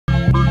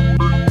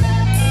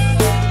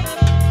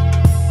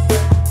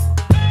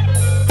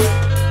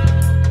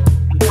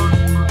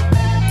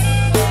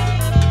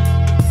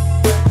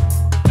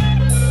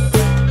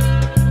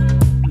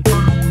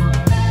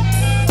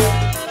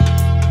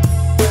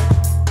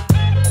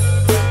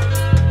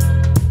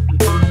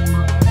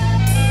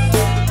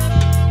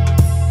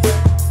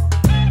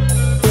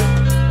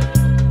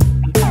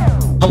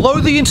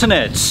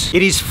internet.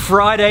 It is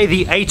Friday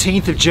the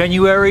 18th of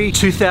January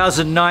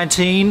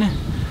 2019.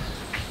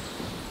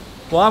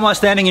 Why am I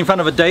standing in front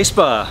of a day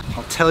spa?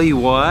 I'll tell you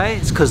why.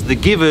 It's because the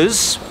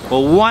givers,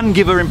 or one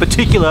giver in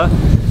particular,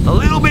 a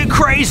little bit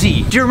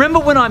crazy. Do you remember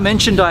when I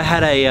mentioned I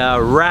had a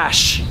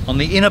rash on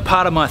the inner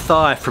part of my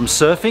thigh from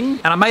surfing?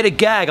 And I made a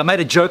gag, I made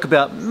a joke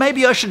about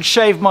maybe I should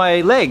shave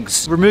my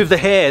legs, remove the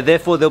hair,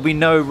 therefore there'll be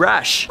no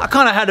rash. I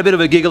kind of had a bit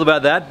of a giggle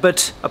about that,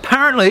 but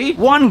apparently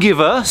one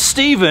giver,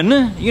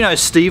 Steven, you know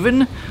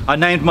Steven, I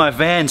named my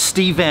van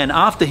Steve Van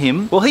after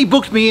him. Well, he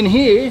booked me in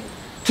here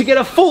to get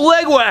a full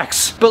leg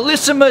wax.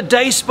 Bellissima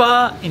Day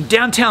Spa in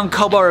downtown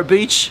Culburra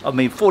Beach. I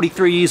mean,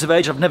 43 years of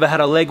age, I've never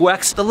had a leg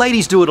wax. The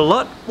ladies do it a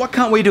lot. Why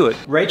can't we do it?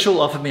 Rachel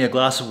offered me a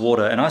glass of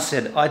water and I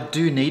said, I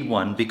do need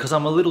one because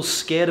I'm a little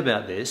scared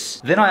about this.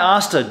 Then I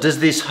asked her, does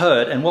this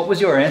hurt? And what was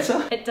your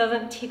answer? It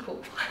doesn't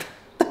tickle.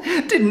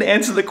 Didn't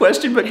answer the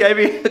question, but gave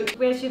me...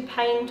 Where's your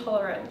pain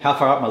tolerance? How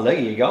far up my leg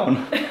are you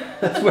going?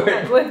 That's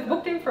where We've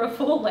booked in for a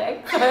full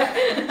leg. So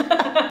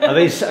Are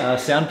these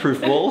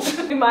soundproof walls?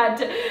 we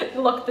might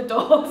lock the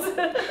doors.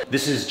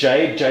 This is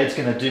Jade. Jade's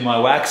gonna do my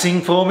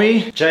waxing for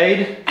me.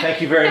 Jade, thank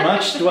you very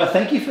much. Do I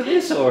thank you for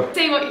this or?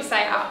 See what you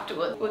say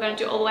afterwards. We're going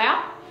to do it all the way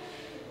out.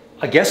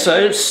 I guess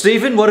so.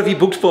 Stephen, what have you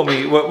booked for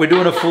me? We're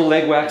doing a full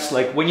leg wax.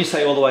 Like when you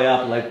say all the way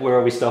up, like where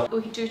are we stopping?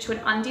 We can do to an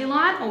undie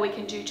line or we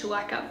can do to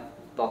like a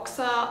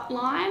boxer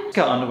line. Let's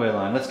go underwear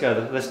line. Let's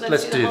go.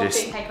 Let's do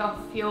this. Take off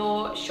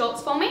your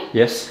shorts for me.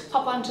 Yes.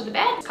 Hop onto the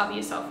bed. Cover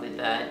yourself with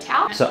a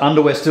towel. So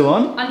underwear still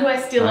on? Underwear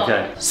still on.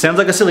 Okay. Sounds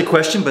like a silly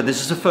question, but this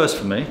is a first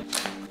for me.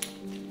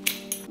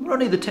 What do I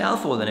need the towel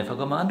for then if I've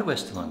got my underwear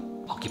still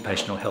on?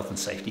 Occupational health and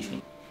safety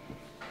thing.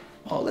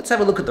 Oh, let's have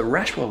a look at the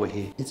rash while we're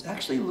here. It's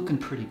actually looking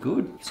pretty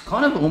good. It's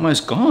kind of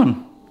almost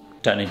gone.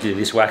 Don't need to do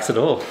this wax at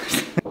all.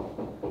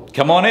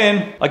 Come on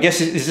in. I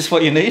guess, is this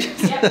what you need?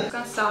 Yep. I'm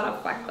going to start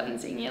off by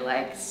cleansing your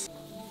legs.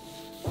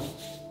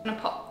 I'm going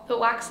to pop the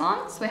wax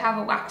on. So we have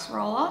a wax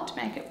roller to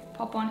make it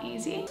pop on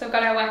easy. So we've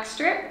got our wax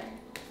strip.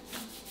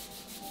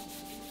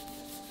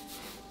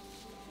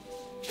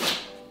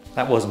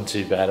 That wasn't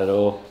too bad at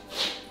all.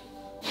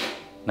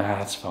 Nah,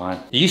 that's fine.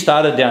 You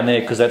started down there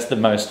because that's the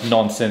most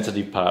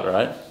non-sensitive part,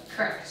 right?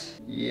 Correct.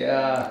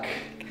 Yuck.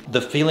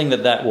 The feeling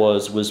that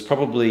was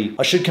probably,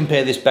 I should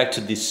compare this back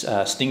to this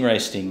Stingray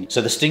sting.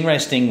 So the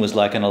Stingray sting was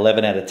like an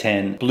 11 out of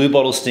 10. Blue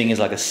bottle sting is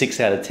like a 6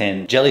 out of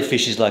 10.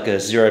 Jellyfish is like a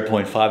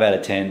 0.5 out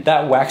of 10.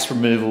 That wax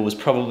removal was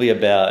probably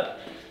about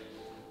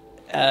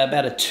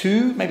a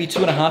 2, maybe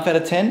 2.5 out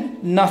of 10.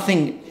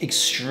 Nothing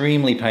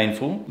extremely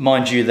painful.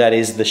 Mind you, that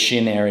is the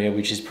shin area,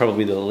 which is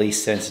probably the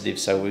least sensitive.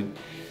 So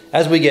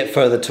as we get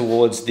further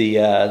towards the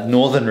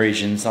northern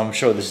regions, I'm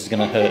sure this is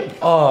gonna hurt.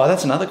 Oh,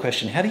 that's another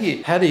question. How do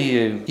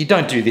you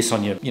don't do this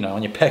on your,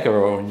 on your pecker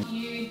or on...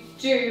 You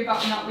do,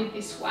 but not with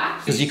this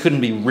wax. Because you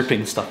couldn't be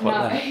ripping stuff like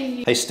that.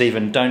 Hey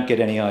Stephen, don't get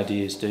any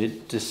ideas,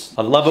 dude.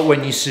 I love it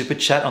when you super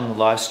chat on the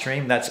live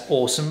stream. That's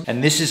awesome.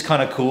 And this is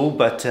kind of cool,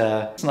 but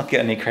let's not get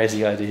any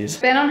crazy ideas.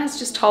 Benon has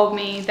just told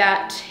me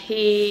that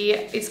he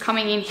is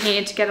coming in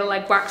here to get a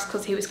leg wax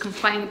because he was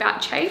complaining about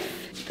chafe.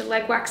 The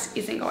leg wax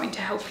isn't going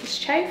to help his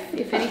chafe.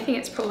 If anything,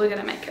 it's probably going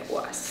to make it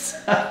worse.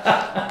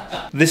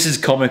 This is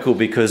comical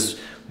because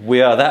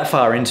we are that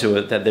far into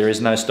it that there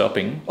is no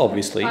stopping,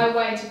 obviously. I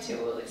waited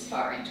till this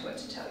far into it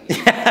to tell you.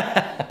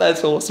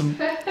 That's awesome.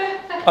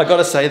 I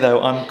gotta say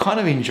though, I'm kind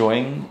of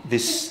enjoying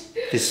this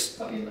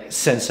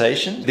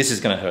sensation. This is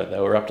gonna hurt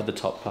though, we're up to the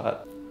top part.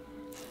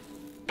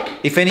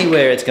 If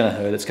anywhere it's gonna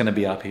hurt, it's gonna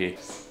be up here.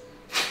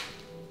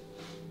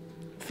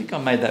 I think I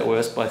made that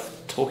worse by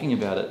talking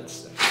about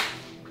it.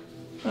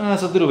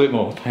 It's a little bit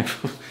more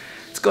painful.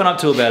 It's gone up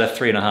to about a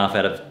 3.5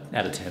 out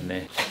of 10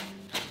 there.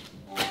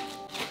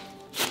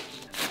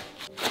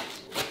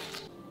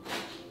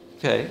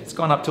 Okay, it's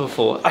gone up to a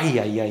 4.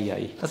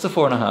 Ay. That's a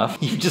 4.5.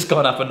 You've just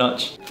gone up a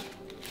notch.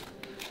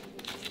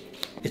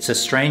 It's a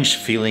strange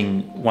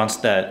feeling once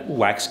that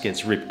wax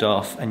gets ripped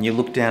off and you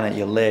look down at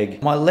your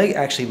leg. My leg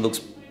actually looks,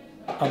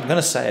 I'm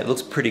gonna say it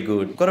looks pretty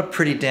good. I've got a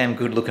pretty damn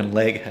good looking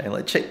leg. Hey,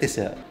 like, check this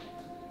out.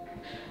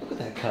 Look at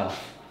that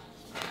calf.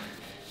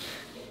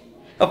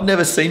 I've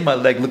never seen my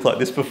leg look like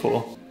this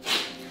before. All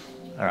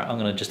right, I'm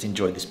gonna just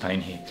enjoy this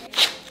pain here.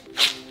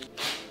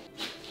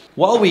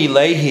 While we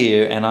lay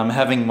here and I'm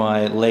having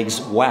my legs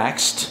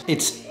waxed,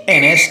 it's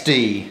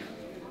NSD.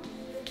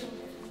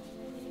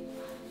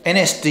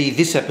 NSD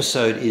this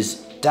episode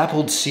is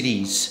Dappled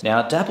Cities.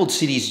 Now, Dappled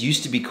Cities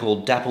used to be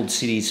called Dappled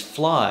Cities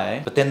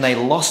Fly, but then they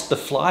lost the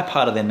fly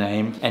part of their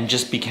name and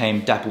just became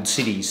Dappled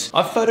Cities.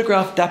 I've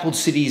photographed Dappled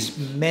Cities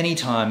many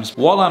times.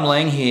 While I'm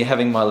laying here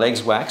having my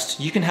legs waxed,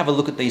 you can have a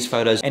look at these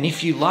photos, and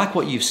if you like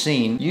what you've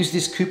seen, use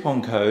this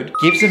coupon code,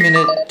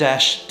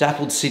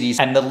 GIVESAMINUTE-DAPPLED CITIES,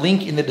 and the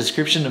link in the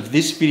description of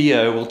this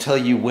video will tell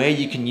you where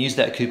you can use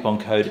that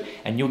coupon code,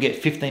 and you'll get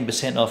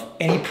 15% off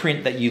any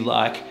print that you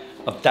like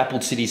of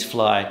Dappled Cities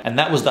Fly. And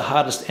that was the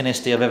hardest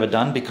NSD I've ever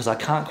done because I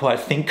can't quite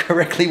think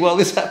correctly while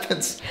this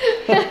happens.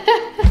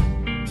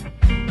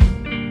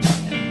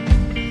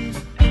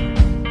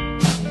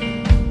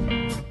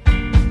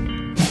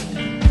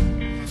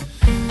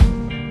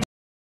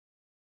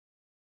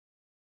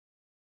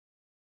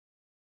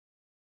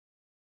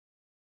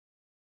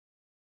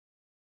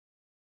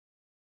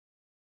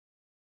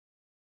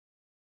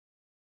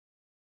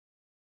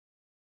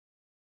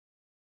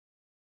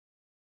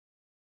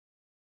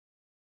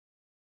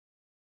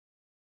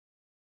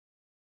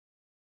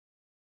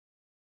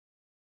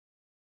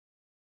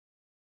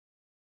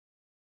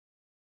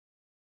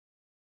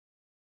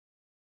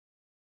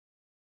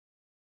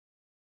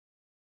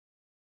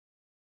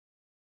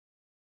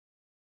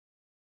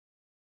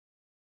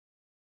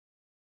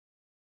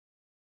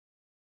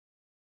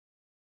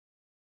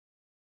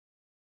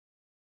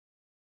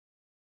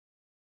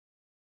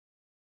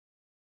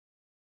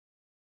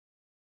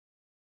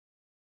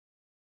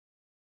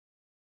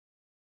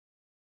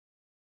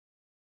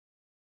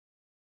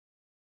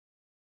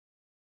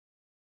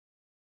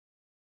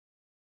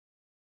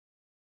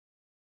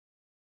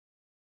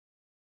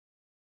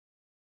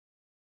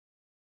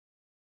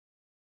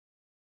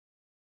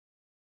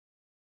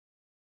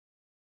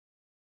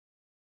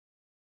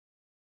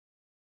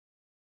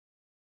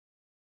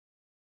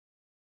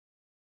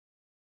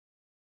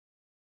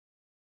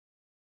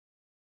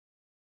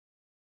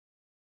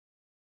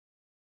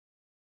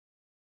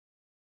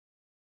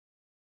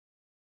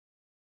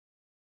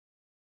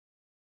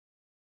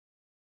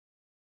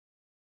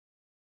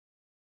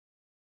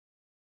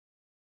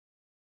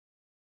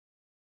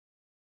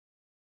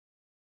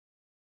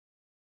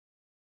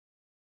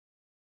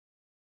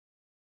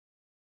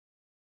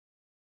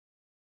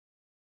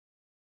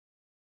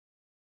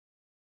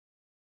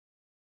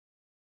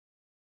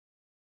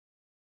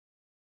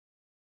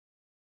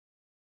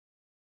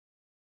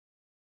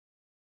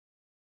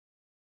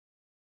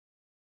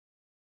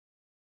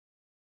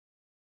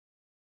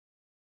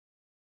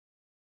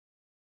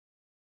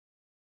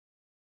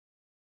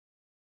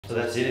 So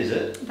that's it, is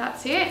it?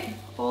 That's it.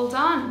 All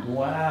done.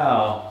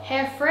 Wow.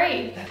 Hair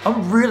free.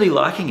 I'm really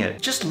liking it.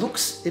 It just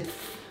looks,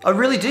 I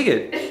really dig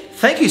it.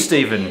 Thank you,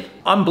 Stephen.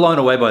 I'm blown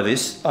away by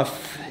this.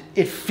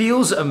 It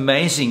feels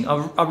amazing.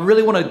 I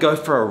really want to go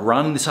for a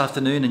run this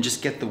afternoon and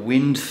just get the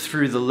wind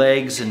through the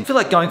legs, and I feel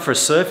like going for a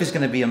surf is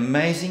going to be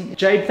amazing.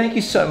 Jade, thank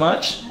you so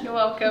much. You're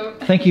welcome.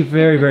 Thank you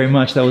very, very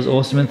much. That was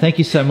awesome. And thank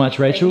you so much,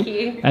 Rachel. Thank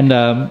you. And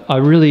I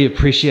really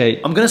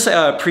appreciate, I'm going to say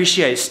I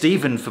appreciate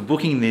Stephen for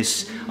booking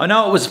this. I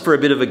know it was for a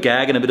bit of a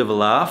gag and a bit of a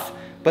laugh,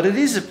 but it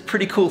is a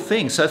pretty cool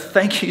thing, so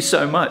thank you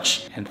so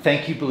much. And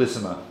thank you,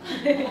 Bellissima.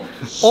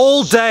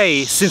 All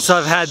day since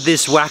I've had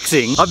this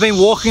waxing, I've been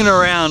walking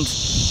around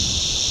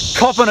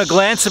copping a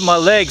glance at my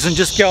legs and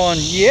just going,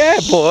 yeah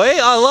boy,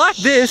 I like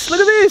this, look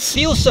at this.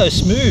 Feels so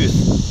smooth.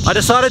 I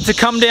decided to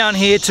come down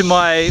here to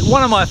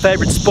one of my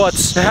favorite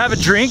spots to have a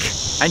drink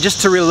and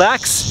just to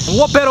relax. And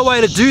what better way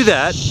to do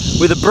that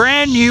with a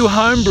brand new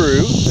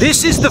homebrew.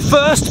 This is the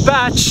first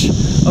batch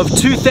of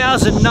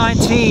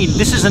 2019.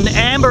 This is an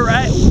amber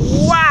ale.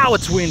 Wow,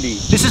 it's windy.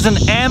 This is an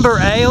amber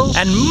ale,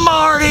 and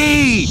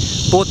Marty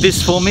bought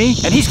this for me,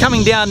 and he's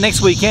coming down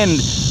next weekend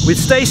with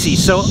Stacy.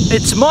 So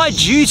it's my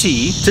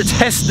duty to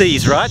test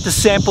these, right? To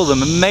sample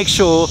them and make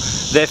sure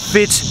they're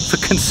fit for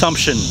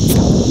consumption.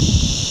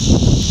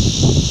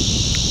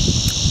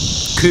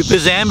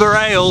 Cooper's Amber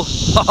Ale.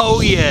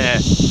 Oh yeah.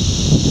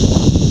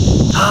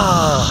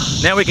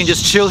 Now we can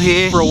just chill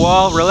here for a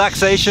while,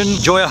 relaxation,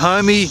 enjoy a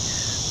homie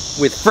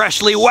with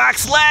freshly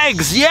waxed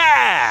legs,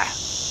 yeah!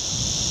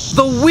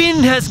 The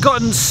wind has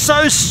gotten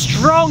so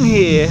strong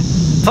here.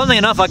 Funnily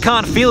enough, I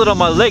can't feel it on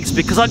my legs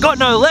because I got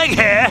no leg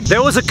hair.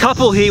 There was a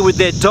couple here with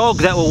their dog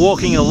that were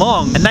walking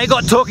along, and they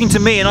got talking to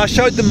me, and I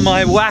showed them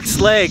my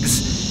waxed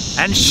legs,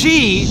 and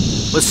she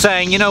was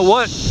saying, you know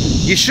what?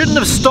 You shouldn't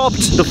have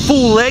stopped the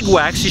full leg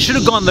wax. You should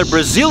have gone the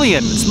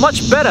Brazilian. It's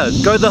much better.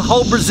 Go the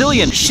whole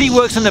Brazilian. She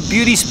works in a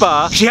beauty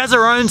spa. She has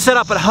her own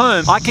setup at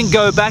home. I can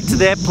go back to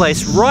their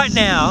place right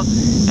now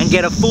and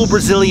get a full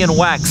Brazilian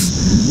wax.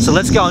 So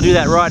let's go and do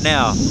that right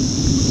now.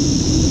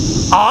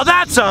 Oh,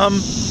 that's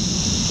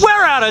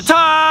we're out of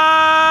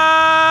time!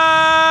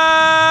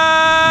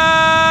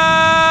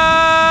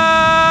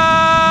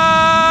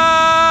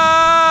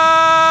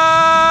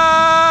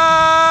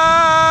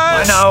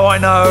 I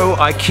know,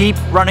 I keep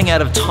running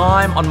out of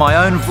time on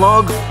my own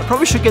vlog. I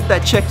probably should get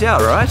that checked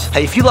out, right?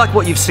 Hey, if you like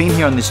what you've seen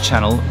here on this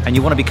channel and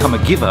you want to become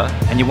a giver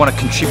and you want to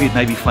contribute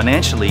maybe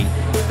financially,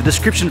 the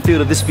description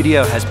field of this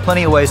video has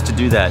plenty of ways to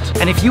do that.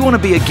 And if you want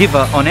to be a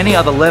giver on any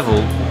other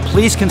level,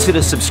 please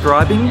consider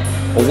subscribing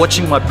or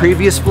watching my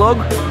previous vlog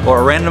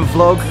or a random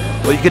vlog,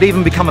 or you could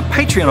even become a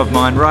Patreon of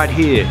mine right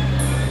here.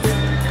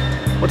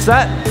 What's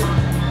that?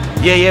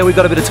 Yeah, we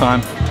got a bit of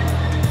time.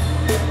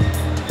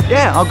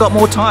 Yeah, I've got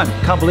more time.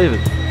 Can't believe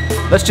it.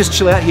 Let's just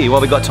chill out here while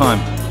we got time.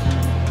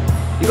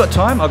 You got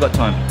time? I got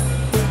time.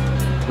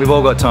 We've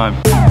all got time.